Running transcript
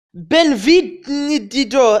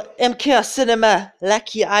Benvenido MKR Cinema,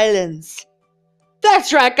 Lucky Islands.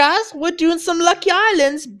 That's right, guys. We're doing some Lucky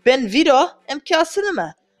Islands. Benvido MKR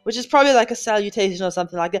Cinema, which is probably like a salutation or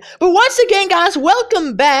something like that. But once again, guys,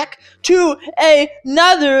 welcome back to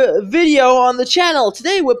another video on the channel.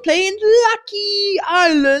 Today we're playing Lucky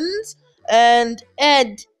Islands and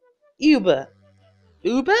Uber.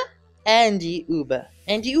 Andy Uber.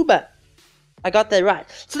 I got that right.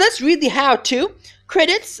 So let's read the how-to.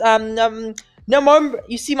 Credits. No more.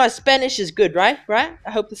 You see, my Spanish is good, right?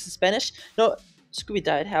 I hope this is Spanish. No, Scooby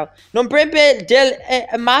died. How? Nombre del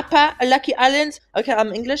mapa Lucky Islands. Okay,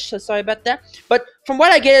 I'm English, so sorry about that. But from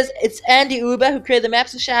what I get is it's Andy Uber who created the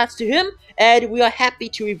maps, and shout outs to him. And we are happy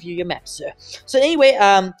to review your maps, sir. So anyway,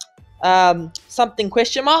 something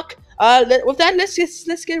question mark. With that, let's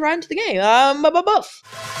get right into the game. Buff.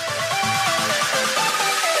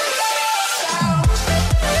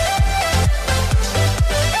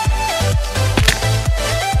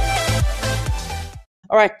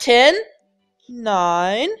 Alright, 10,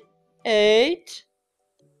 9, 8,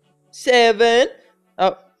 7.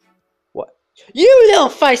 Oh, what? You little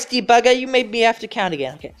feisty bugger, you made me have to count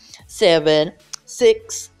again. Okay, 7,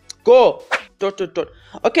 6, go.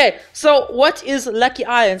 Okay, so what is Lucky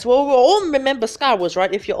Islands? Well, we all remember Star Wars,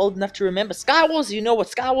 right? If you're old enough to remember Star Wars, you know what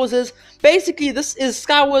Star Wars is. Basically, this is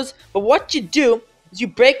Star Wars, but what you do is you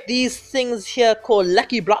break these things here called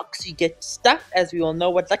Lucky Blocks. You get stuck, as we all know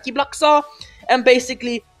what Lucky Blocks are. And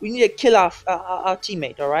basically, we need to kill our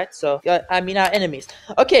teammate, alright? So, I mean our enemies.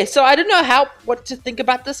 Okay, so I don't know what to think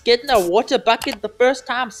about this. Getting a water bucket the first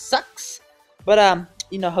time sucks. But,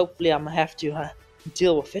 you know, hopefully I'm gonna have to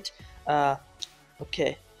deal with it.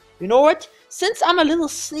 Okay. You know what? Since I'm a little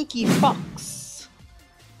sneaky fox.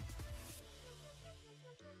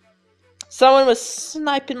 Someone was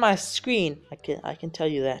sniping my screen. I can tell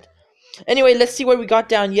you that. Anyway, let's see what we got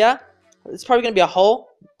down here. It's probably gonna be a hole.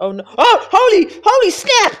 Oh no! Oh, holy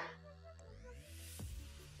snap!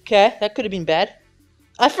 Okay, that could have been bad.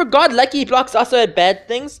 I forgot Lucky Blocks also had bad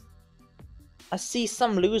things. I see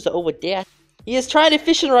some loser over there. He is trying to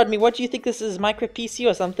fishing rod me. What do you think this is? Micro PC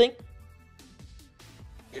or something?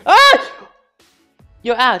 Ah!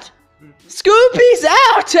 You're out. Scoopy's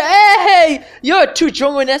out! Hey! You're two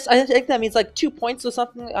jungeness. I think that means like 2 points or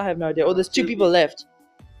something. I have no idea. Oh, there's 2 people left.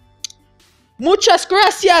 Muchas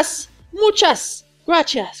gracias! Muchas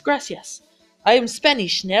gracias. I am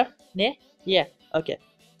Spanish, ne? Yeah, okay.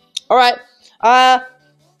 Alright, I'm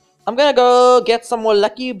gonna go get some more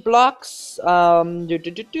Lucky Blocks.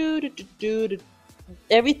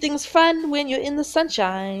 Everything's fun when you're in the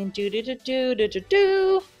sunshine. It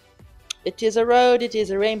is a road, it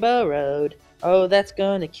is a rainbow road. Oh, that's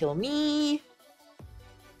gonna kill me.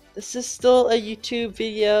 This is still a YouTube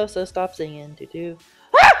video, so stop singing.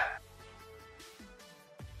 Ah!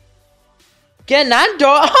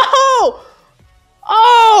 Ganando!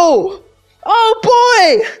 Oh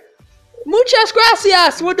boy! Muchas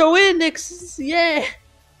gracias with the win, Nix. Yeah,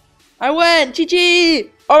 I win.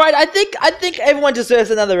 GG. All right, I think everyone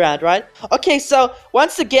deserves another round, right? Okay, so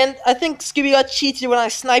once again, I think Scooby got cheated when I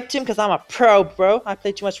sniped him because I'm a pro, bro. I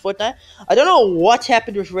play too much Fortnite. I don't know what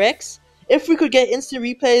happened with Rex. If we could get instant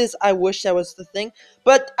replays, I wish that was the thing.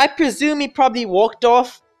 But I presume he probably walked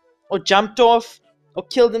off or jumped off. Or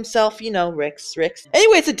killed himself, you know, Rex.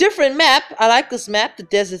 Anyway, it's a different map. I like this map. The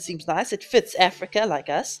desert seems nice. It fits Africa, like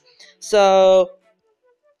us. So,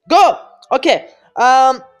 go! Okay,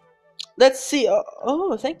 let's see.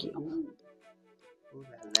 Oh, thank you.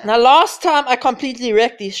 Now, last time I completely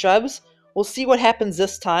wrecked these shrubs. We'll see what happens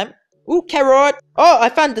this time. Ooh, carrot! Oh, I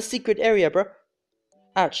found the secret area, bro.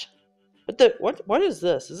 Ouch. What is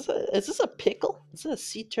this? Is this a pickle? Is this a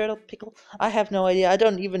sea turtle pickle? I have no idea. I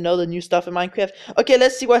don't even know the new stuff in Minecraft. Okay,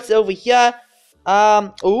 let's see what's over here.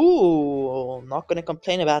 Ooh, not gonna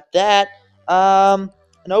complain about that. And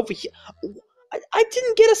over here, I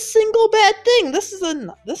didn't get a single bad thing. This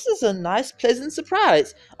is a nice, pleasant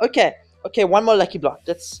surprise. Okay, one more Lucky Block.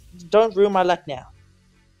 Don't ruin my luck now.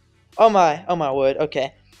 Oh my word.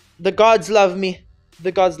 Okay, the gods love me.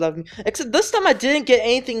 Except this time I didn't get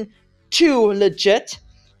anything too legit,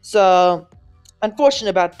 so unfortunate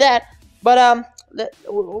about that. But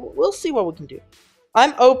we'll see what we can do.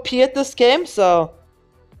 I'm OP at this game, so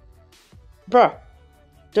bro,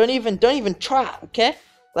 don't even try, okay?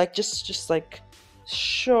 Like just like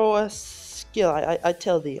show us skill. I'm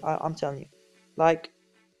telling you, like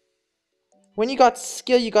when you got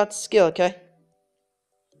skill, okay?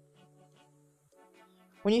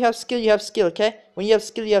 When you have skill, you have skill, okay? When you have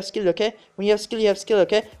skill, you have skill, okay? When you have skill, you have skill,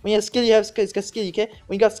 okay? When you have skill, you have skill, okay?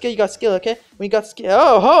 When you got skill, you got skill, okay? When you got skill,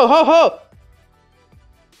 oh, ho!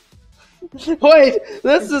 Wait,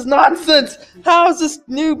 this is nonsense. How is this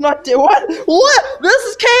noob not dead? What? What? This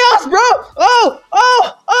is chaos, bro. Oh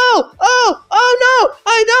no.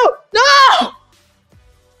 I know. No.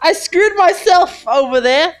 I screwed myself over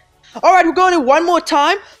there. Alright, we're going to one more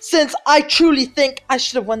time, since I truly think I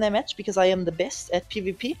should have won that match because I am the best at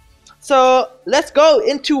PvP. So, let's go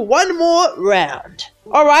into one more round.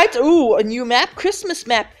 Alright, ooh, a new map, Christmas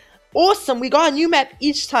map. Awesome, we got a new map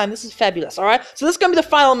each time. This is fabulous, alright? So this is going to be the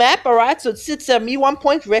final map, alright? So it sits at me 1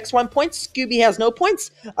 point, Rex 1 point, Scooby has no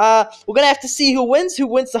points. We're going to have to see who wins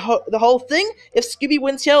the whole thing. If Scooby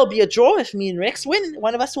wins here, it'll be a draw. If me and Rex win,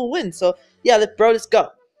 one of us will win. So, yeah, let's go.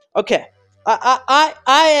 Okay.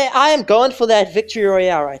 I am going for that victory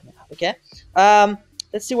royale right now, okay?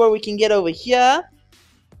 Let's see what we can get over here.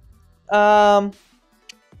 Okay,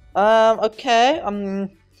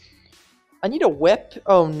 I need a whip.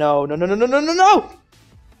 Oh, no. No.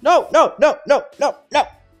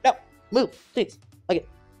 Move, please. Okay.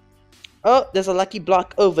 Oh, there's a lucky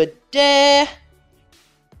block over there.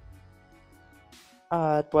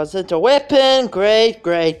 It wasn't a weapon. Great.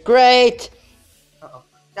 Uh-oh.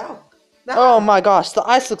 No. Oh my gosh, the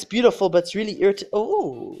ice looks beautiful, but it's really irritating.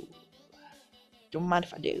 Oh, don't mind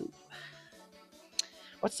if I do.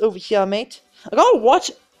 What's over here, mate? I gotta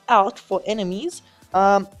watch out for enemies.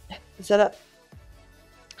 Is that a... I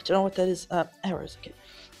don't know what that is. Arrows, okay.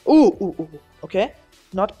 Ooh, okay.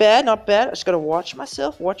 Not bad. I just gotta watch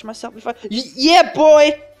myself if I... Yeah,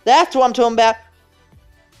 boy! That's what I'm talking about.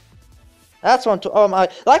 Oh my...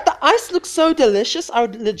 Like, the ice looks so delicious. I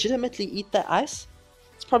would legitimately eat that ice.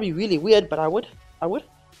 It's probably really weird, but I would.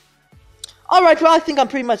 Alright, well, I think I'm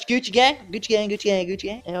pretty much Gucci gang. Gucci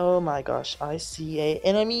gang. Oh my gosh, I see a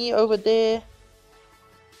enemy over there.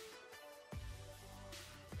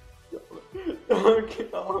 Don't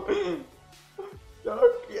kill me.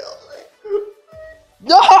 Don't kill me.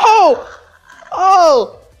 No!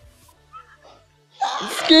 Oh!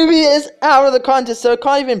 Scooby is out of the contest, so it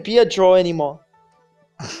can't even be a draw anymore.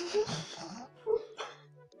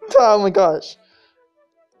 Oh my gosh.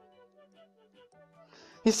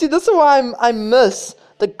 You see, this is why I miss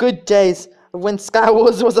the good days when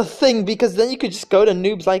Skywars was a thing, because then you could just go to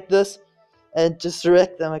noobs like this and just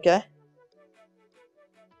wreck them, okay?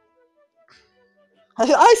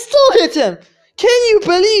 I still hit him! Can you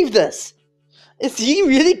believe this? Is he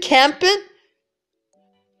really camping?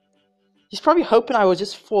 He's probably hoping I would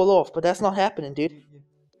just fall off, but that's not happening, dude.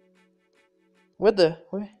 Where?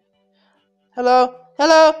 Hello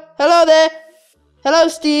there! Hello,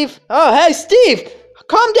 Steve! Oh, hey, Steve!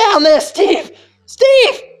 Calm down there, Steve!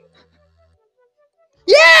 Steve!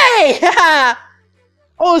 Yay!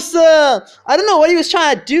 Awesome! I don't know what he was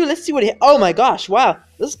trying to do. Let's see what he... Oh my gosh, wow.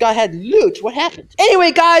 This guy had loot. What happened?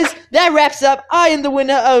 Anyway, guys, that wraps up. I am the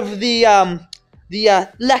winner of the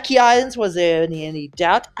Lucky Islands. Was there any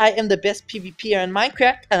doubt? I am the best PvPer in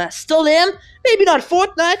Minecraft, and I still am. Maybe not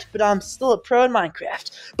Fortnite, but I'm still a pro in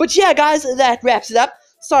Minecraft. But yeah, guys, that wraps it up.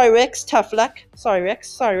 Sorry, Rex. Tough luck. Sorry,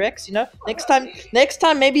 Rex. You know, next time,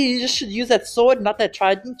 maybe you just should use that sword, not that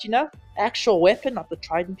trident. You know, actual weapon, not the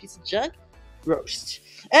trident piece of junk. Roast.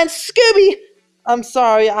 And Scooby, I'm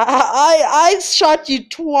sorry. I shot you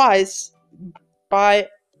twice by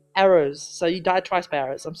arrows, so you died twice by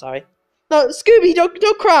arrows. I'm sorry. No, Scooby,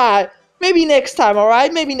 don't cry. Maybe next time, all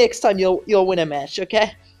right? Maybe next time you'll win a match,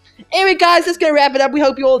 okay? Anyway, guys, that's gonna wrap it up. We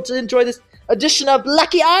hope you all did enjoy this edition of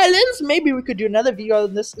Lucky Islands. Maybe we could do another video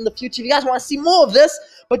on this in the future if you guys want to see more of this.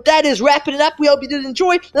 But that is wrapping it up. We hope you did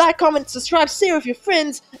enjoy. Like, comment, subscribe, share with your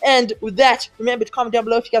friends. And with that, remember to comment down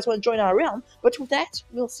below if you guys want to join our realm. But with that,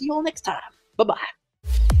 we'll see you all next time. Bye-bye.